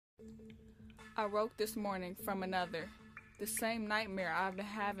I woke this morning from another, the same nightmare I've been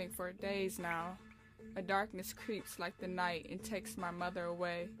having for days now. A darkness creeps like the night and takes my mother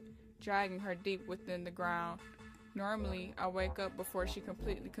away, dragging her deep within the ground. Normally, I wake up before she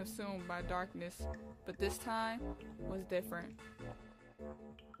completely consumed by darkness, but this time was different.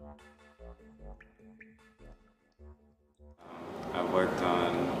 I worked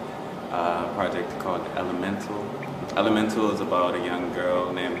on a project called Elemental. Elemental is about a young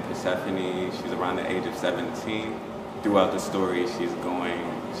girl named Persephone. She's around the age of 17. Throughout the story, she's going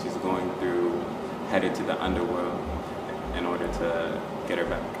through, headed to the underworld in order to get her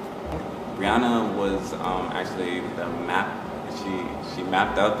back. Brianna was actually the map. She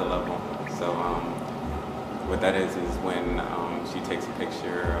mapped out the level. So what that is when she takes a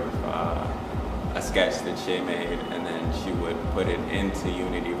picture of a sketch that she made, and then she would put it into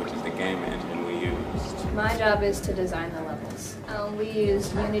Unity, which is the game engine we used. My job is to design the levels. We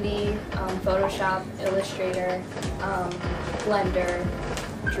use Unity, Photoshop, Illustrator, Blender,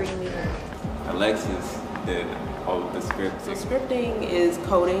 Dreamweaver. Alexis did all of the scripting. So scripting is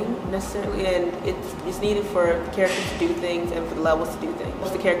coding necessarily, and it's needed for the characters to do things and for the levels to do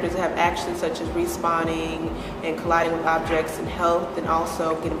things. The characters have actions such as respawning and colliding with objects and health, and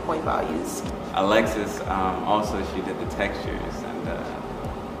also getting point values. Alexis also, she did the textures, and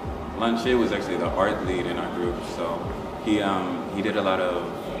Lanche was actually the art lead in our group, so he did a lot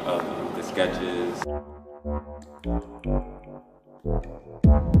of the sketches.